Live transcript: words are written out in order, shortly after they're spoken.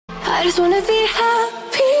I just wanna be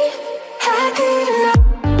happy, happy tonight.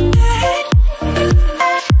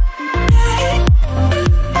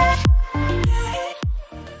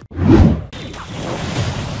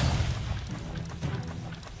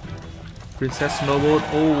 Princess Snowball.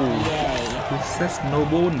 Oh, Princess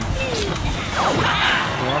Snowball.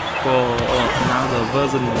 What for another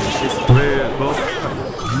version is rare both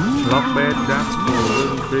lock bed that's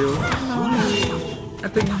for real. I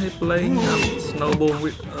think he's playing Snowball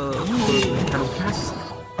with kind of cast.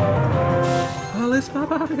 Oh, let's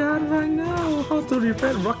Barbarian right now. How to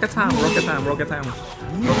defend rocket time better.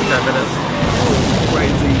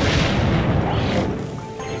 Crazy.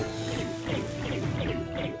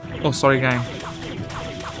 Oh, sorry guys.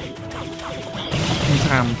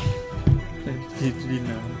 Time.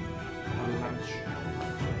 Dinner. Lunch.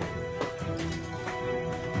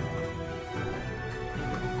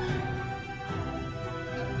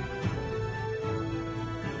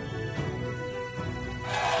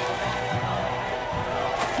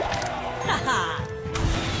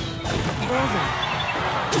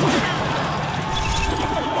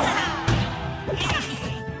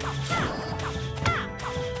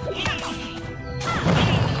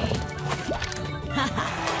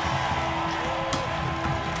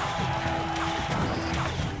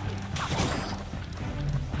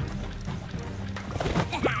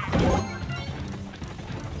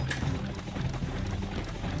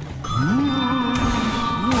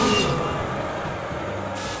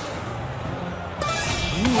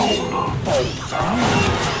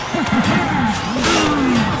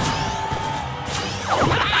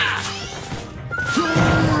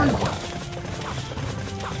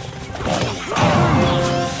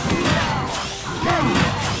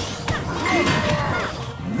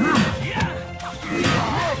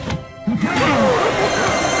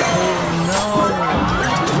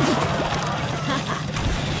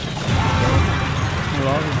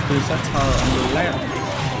 That's her on the left.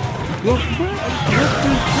 Look,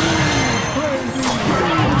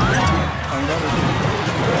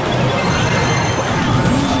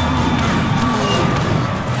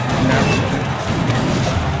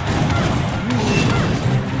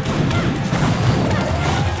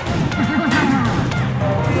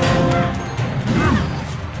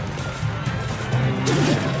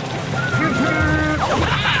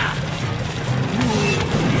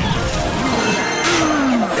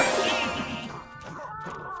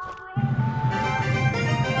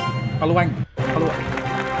 alo anh, alo ạ.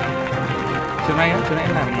 Chiều nay em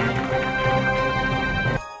làm gì?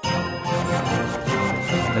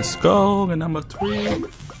 Let's go, cái number 3.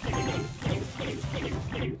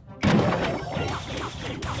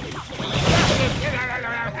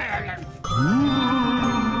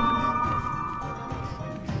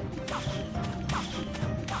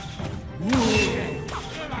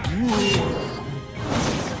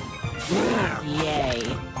 Yay.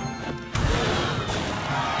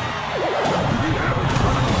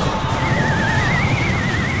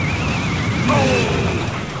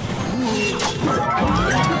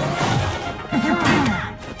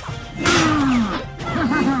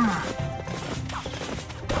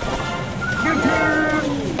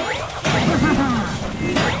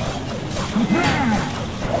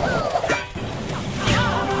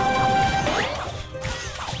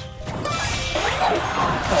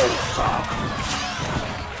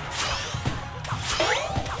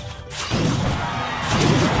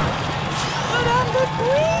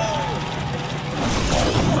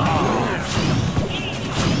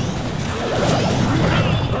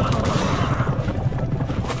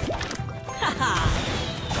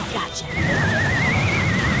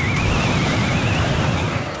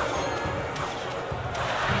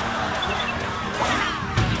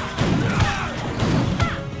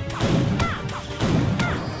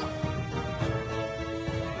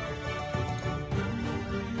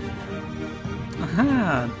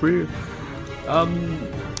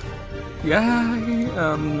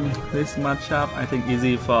 This matchup I think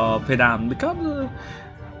easy for Pedan because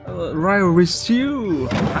Royale Rescue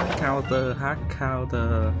hard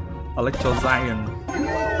counter Electro Giant,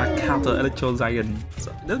 hard counter Electro Giant.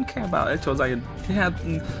 So he doesn't care about Electro Giant. He had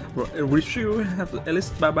Rescue, have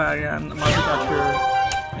Elite Barbarian, Multi-Catcher.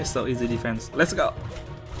 It's so easy defense. Let's go.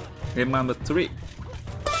 Game number 3.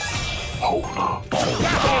 Hold up.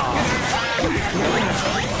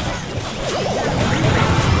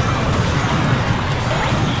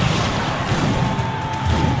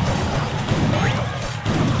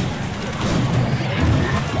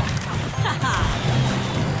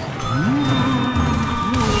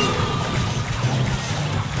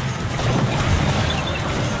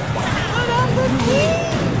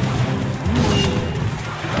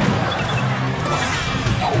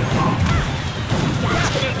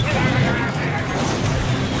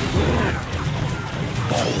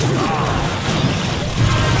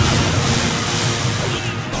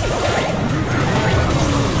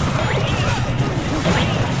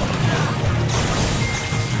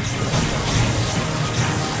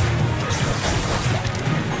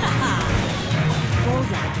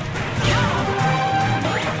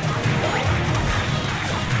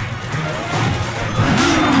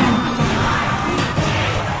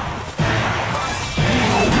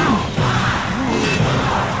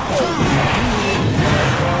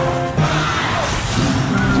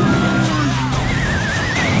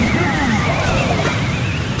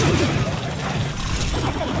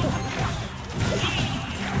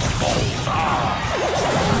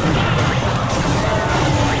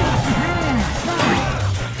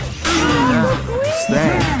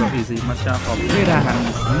 easy matchup of Pedan.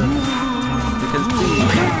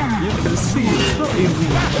 You can see it's so easy.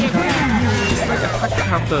 It's like a hack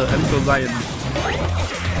counter and so giant.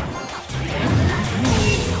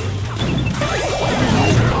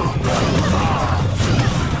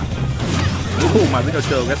 Oh, my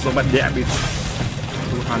signature gets so much damage.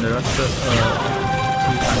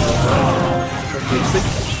 236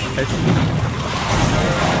 HP.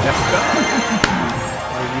 Let's go.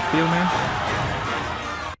 How do you feel, man?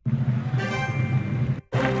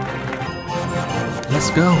 Let's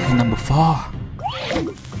go, in number 4.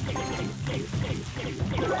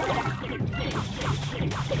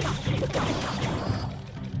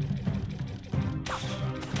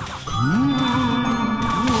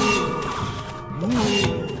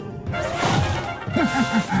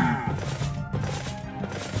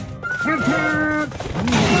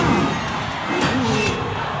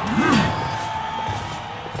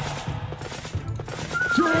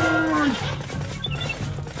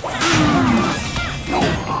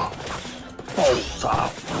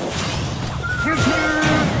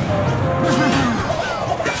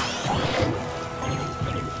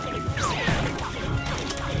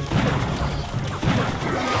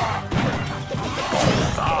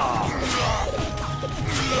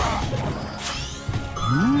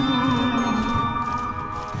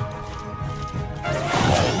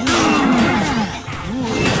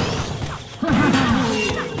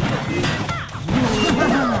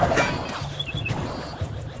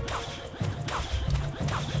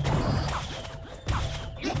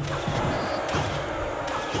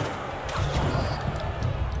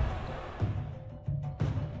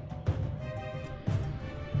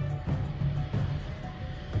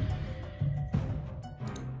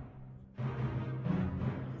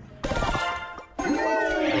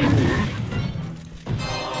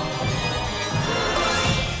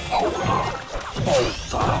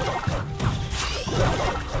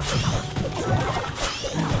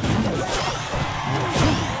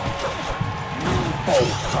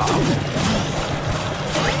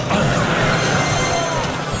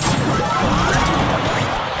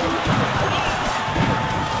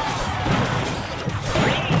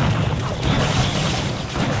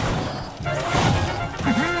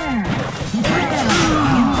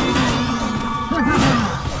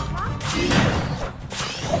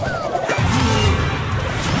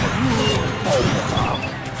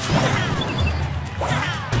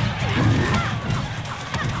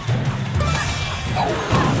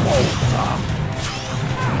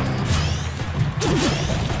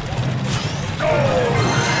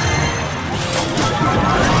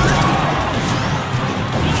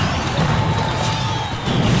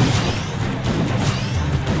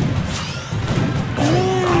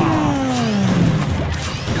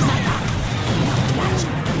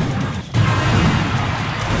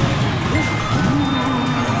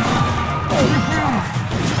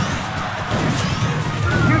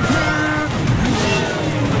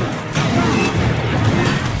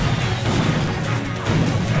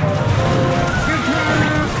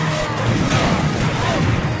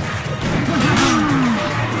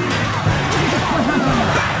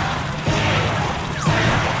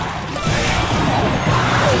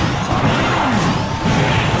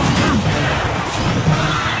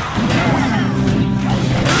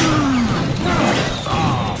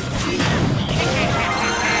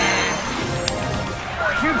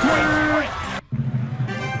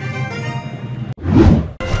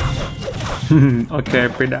 Okay,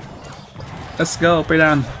 Pedan. Let's go,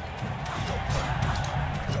 Pedan.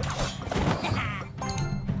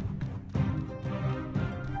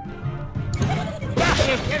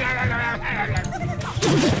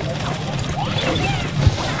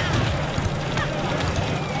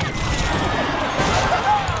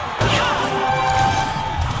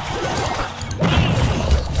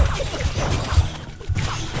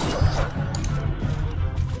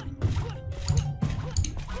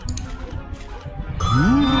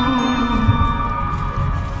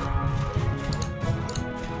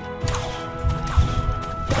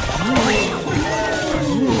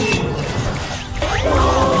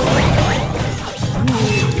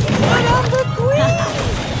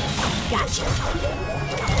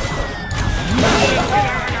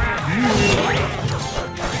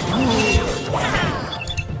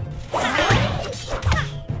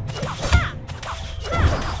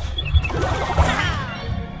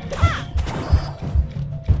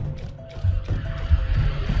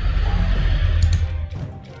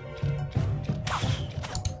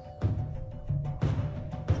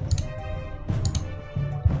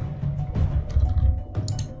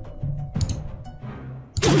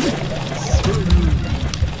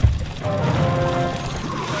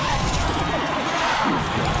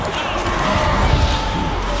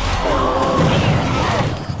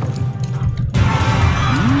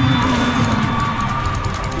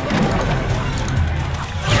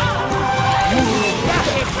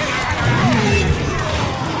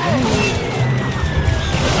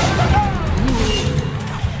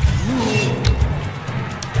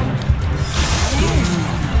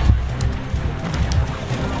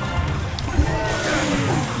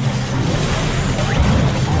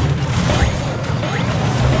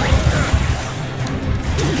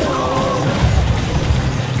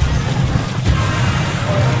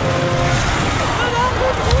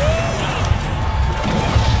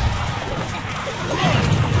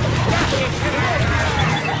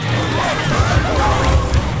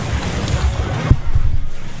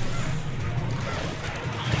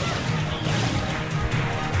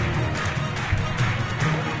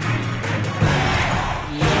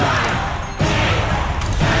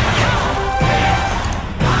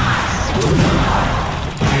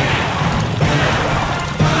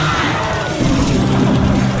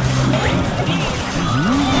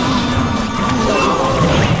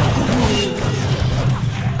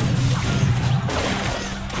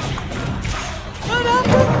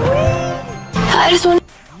 just want.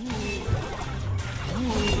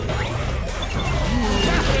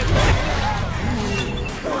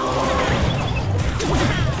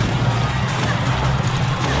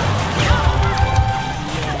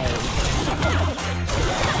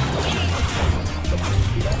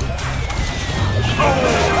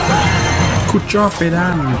 Good job,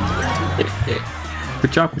 Pedan.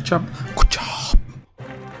 Good job, good job, good job.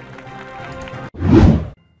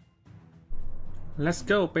 Let's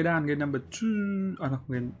go, Pedan. Game number 2. Oh no,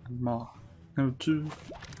 game more. Number 2.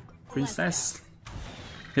 Princess.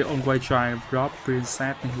 Here on white try drop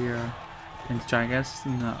princess here. And try guess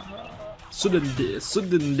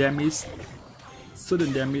sudden damage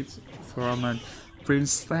from a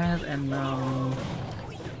princess and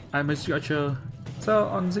I miss you archer. So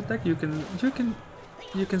on this deck you can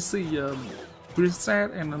see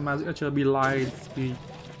princess and magic archer be like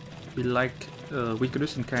weak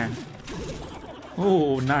condition can.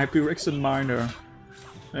 Oh, nice direction miner,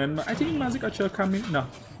 and I think magic archer coming no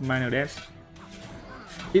miner dash.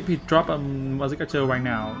 If he drop a magic archer right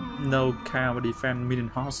now, no can defend million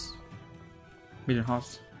horse.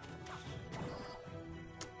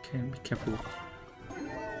 Can be careful.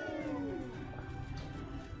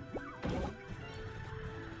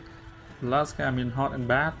 Last guy, I mean hot and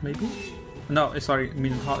bad, maybe? No, sorry, I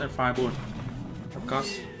mean hot and fireball. Of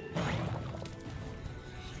course.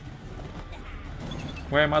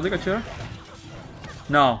 Where magic archer?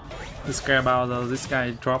 No, just care about this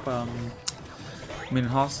guy drop mean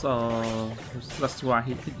hot, that's why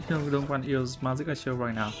he don't want to use magic archer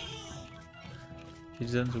right now. He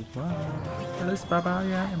doesn't want. Let's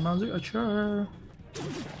barbarian and magic archer.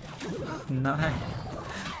 Nice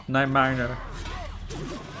miner.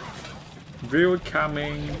 Real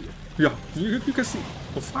coming. Yeah, you can see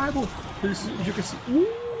the fireball. You can see.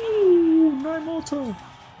 Ooh, 9 mortal.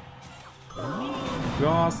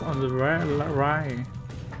 Gods on the right.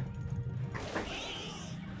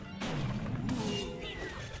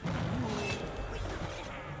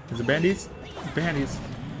 The bandits.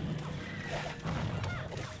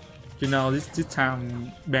 You know this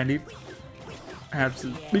time bandit has a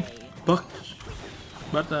big bug,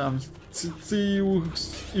 but still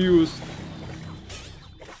use.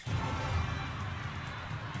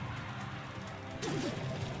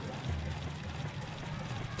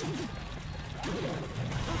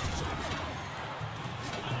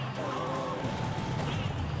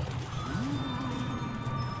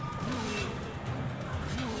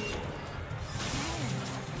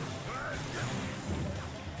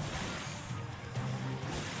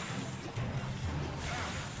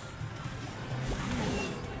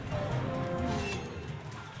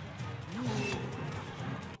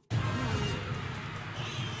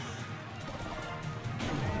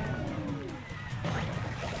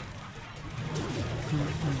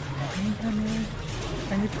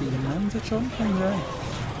 Anh ấy tìm hắn sẽ trốn không ra.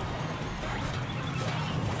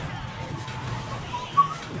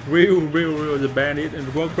 Real, the bandit and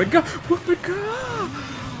the workbreaker.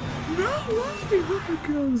 No way,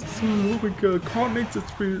 workbreaker connected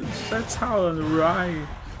to that tower on the right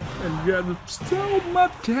and get so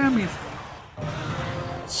much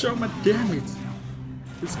damage.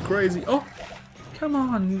 It's crazy. Oh, come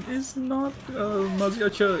on, it's not magic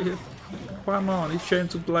archer. Come on, it's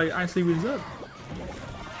changed to play Icy Wizard.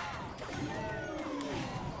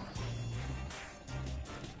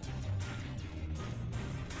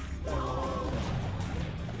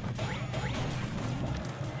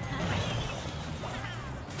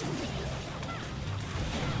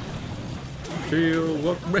 Real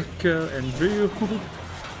workbreaker and real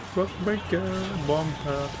workbreaker bomb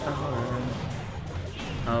her tower.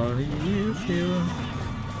 How do you feel?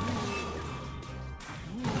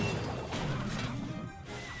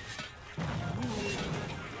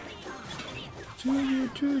 Do you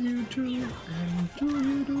and do you how do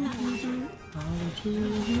you do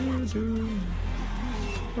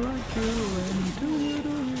like you and do you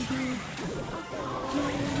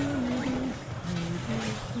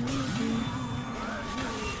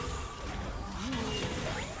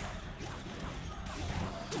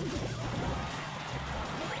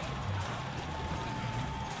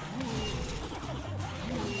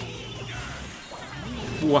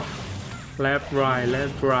wow. Left, right.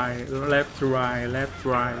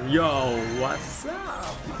 Yo, what's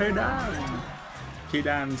up? Pedan.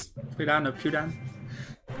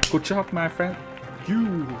 Good job, my friend.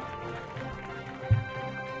 You.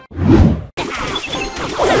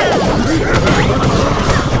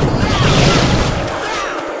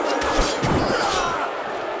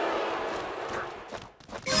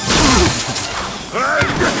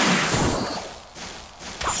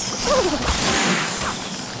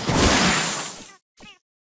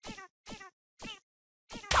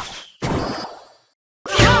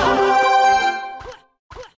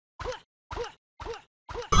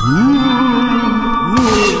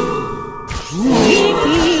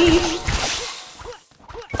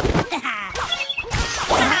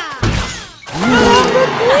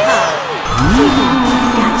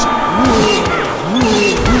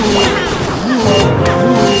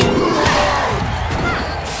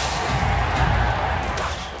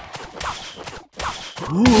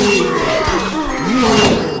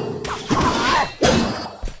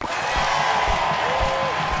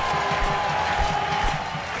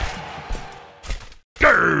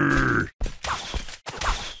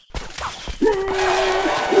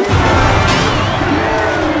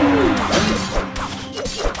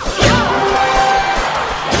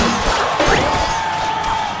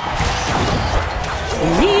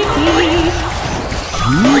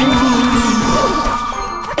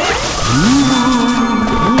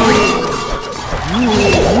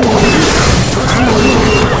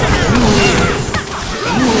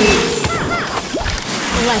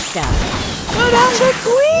 Let's go. But I'm the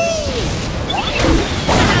queen!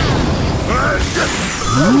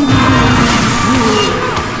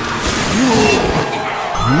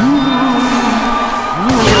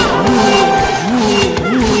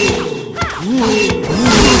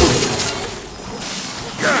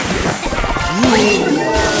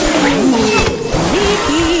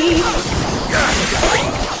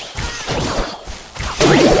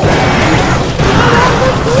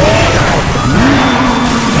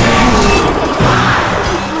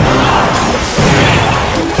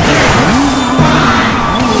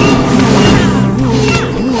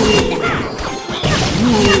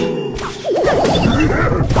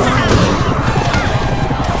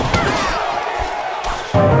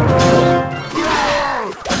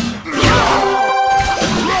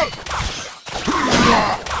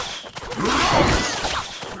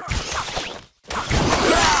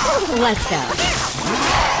 Let's go.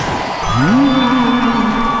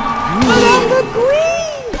 But I'm the queen!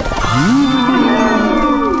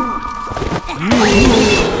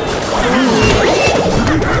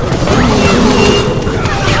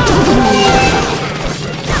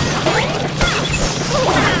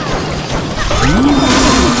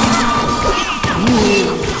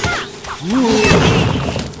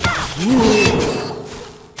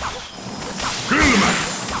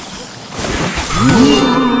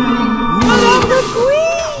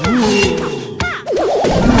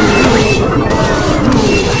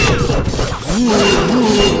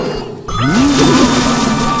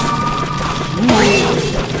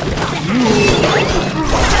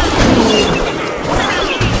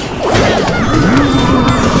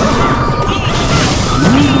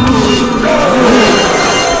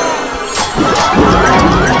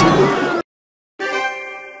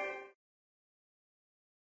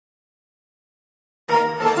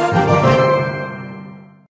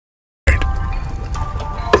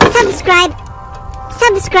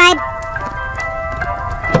 Subscribe.